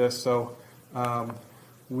for this, so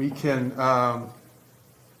we can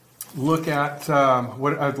look at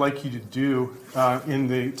what I'd like you to do in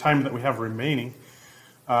the time that we have remaining,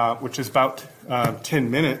 which is about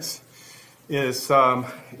 10 minutes, is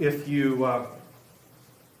if you,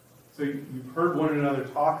 so you've heard one another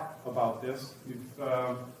talk about this,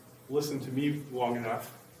 you've listened to me long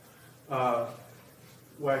enough. Well,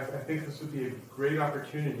 I think this would be a great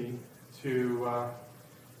opportunity to,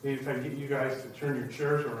 maybe if I get you guys to turn your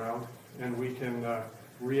chairs around and we can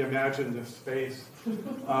reimagine this space.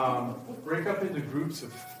 Break up into groups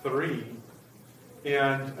of 3,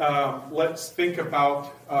 and let's think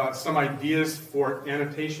about some ideas for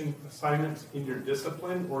annotation assignments in your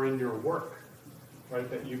discipline or in your work, right?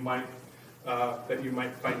 That you might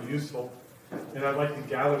find useful, and I'd like to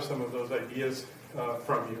gather some of those ideas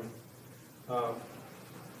from you.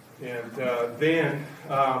 Then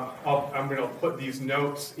I'm going to put these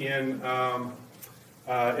notes in.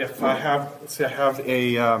 If I have, let's say I have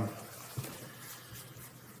a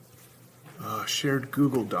shared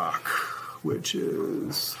Google Doc, which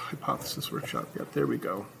is Hypothesis Workshop. Yep, there we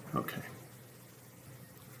go. Okay.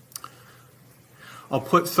 I'll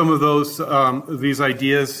put some of these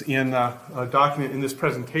ideas in a document in this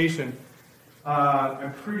presentation.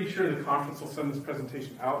 I'm pretty sure the conference will send this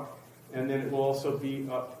presentation out, and then it will also be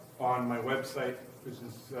up on my website, which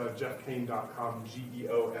is geoffcain.com,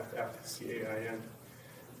 GEOFFCAIN.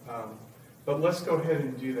 But let's go ahead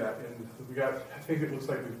and do that. And I think it looks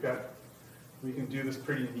like we can do this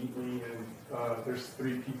pretty neatly, and there's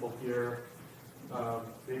 3 people here.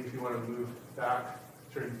 Maybe if you want to move back,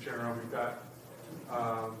 turn your chair around, we've got,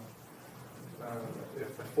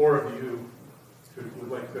 if the 4 of you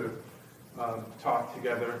would like to talk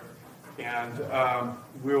together, and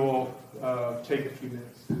we will take a few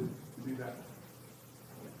minutes to do that.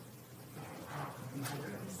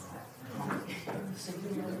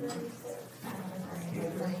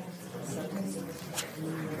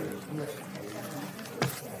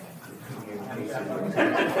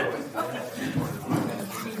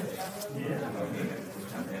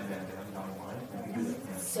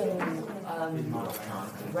 So,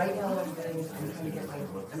 right now I'm trying to get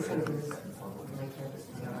I'm trying to do this, my campus is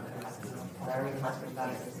not, I already talked about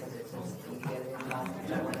it, because it says you get it in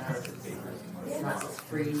it's not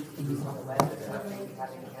free to use on the web, it's not free to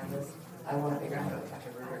have in Canvas. I want to figure out how to catch a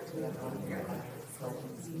rubric to it, I want to figure out how to So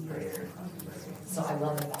I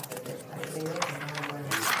love the fact that they're pricing it, and now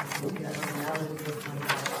we're looking at it now, and we're talking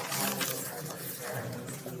about how to go there and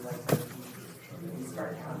see like we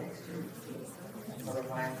start now next year. So that's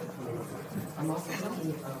why I'm also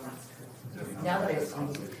thinking, now that I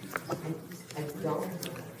don't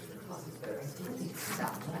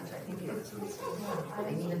stop much. I think it's, I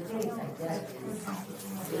need a place I get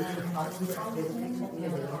they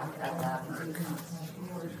have that lab.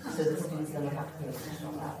 So the students then would have to pay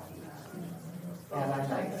additional lab. And I'm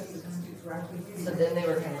like, so then they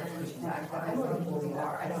were kind of like pushing back, but I don't know who we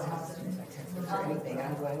are. I don't have students like textbooks or anything.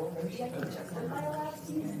 I'm going, well, maybe I can just in my lab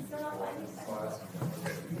fees. They're not letting me.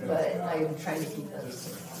 But I'm trying to keep those.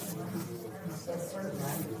 So it's sort of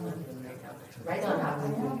right now I'm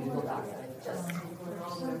having to do Google Docs and I'm just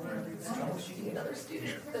troubleshooting another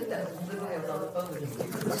student. But then literally I was on the phone with this.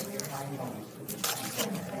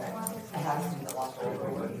 I have to do the lost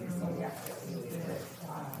over. So yeah.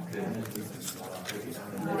 But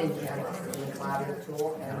in Canada, it's a collaborative tool,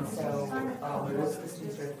 and so most of the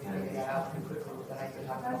students are figuring it out pretty quickly that I could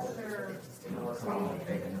have public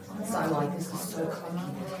so I'm like, this is so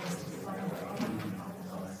complicated.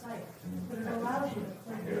 But it allows you to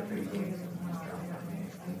play very serious.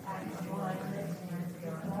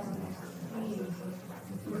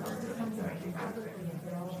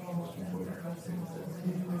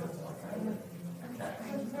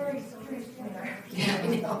 Yeah, I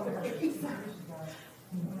know.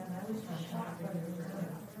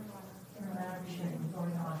 Interaction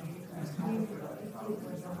going on. It was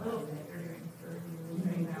a little bit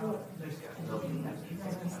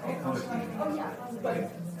oh yeah,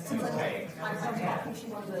 but since I'm happy she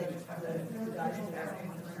wanted the guys in there.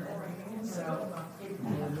 So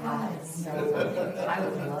I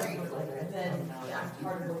would love to then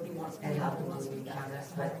part of what he wants to have to do that.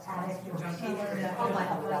 But all I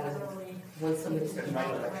have that is when somebody starts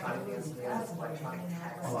writing electronically and somebody else is electronic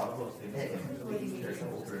text.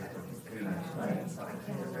 So I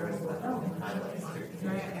can't very well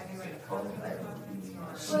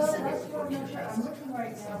she said that's what I'm looking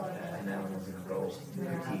right now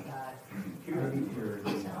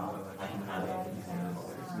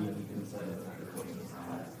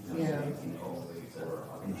yeah.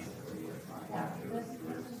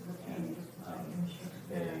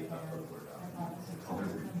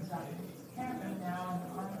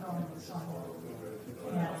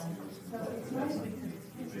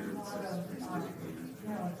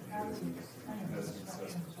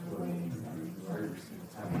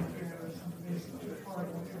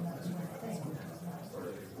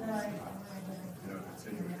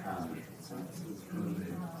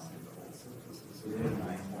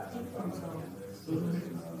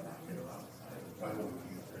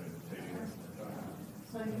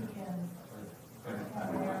 So you can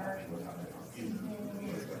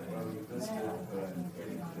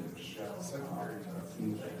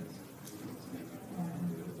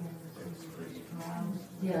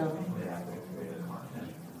yeah.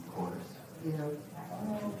 You know.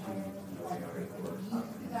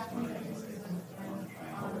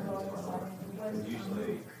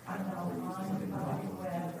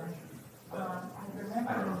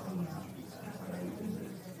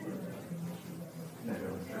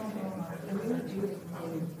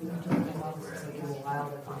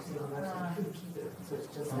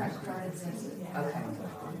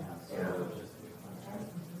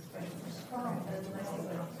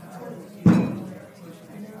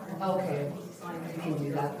 Okay. Okay, you can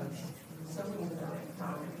do that.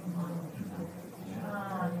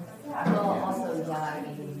 Well, also, yeah, I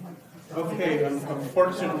mean. Okay,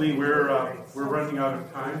 unfortunately, we're running out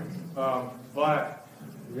of time. But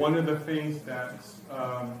one of the things that's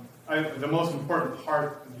the most important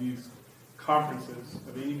part of these conferences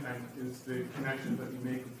of any kind is the connections that you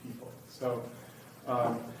make with people. So,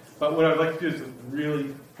 but what I'd like to do is a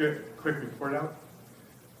really quick report out.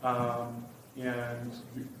 And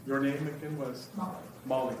your name again was?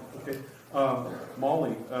 Molly. Okay.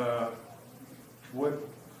 Molly, what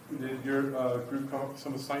did your group come up with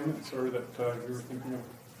some assignments or that you were thinking of?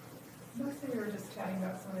 Mostly we were just chatting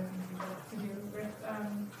about some of the things you'd like to do with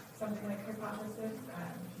something like hypothesis.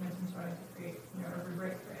 She mentioned she wanted to create a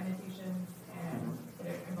rubric for annotations and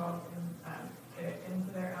get it involved in get it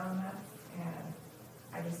into their LMS. And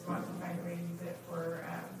I just want to find a way to use it for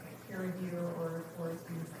peer review or for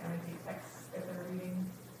students to annotate texts that they're reading.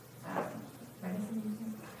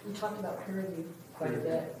 We talked about peer review quite a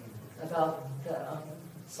bit, about the,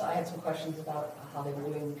 so I had some questions about how they were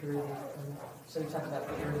doing peer review. So we talked about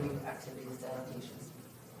peer review activities and annotations.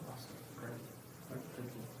 Awesome, great. Thank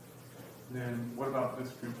you. And then what about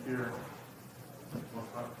this group here?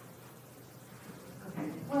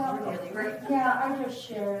 Well, yeah, I just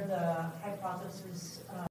share the hypothesis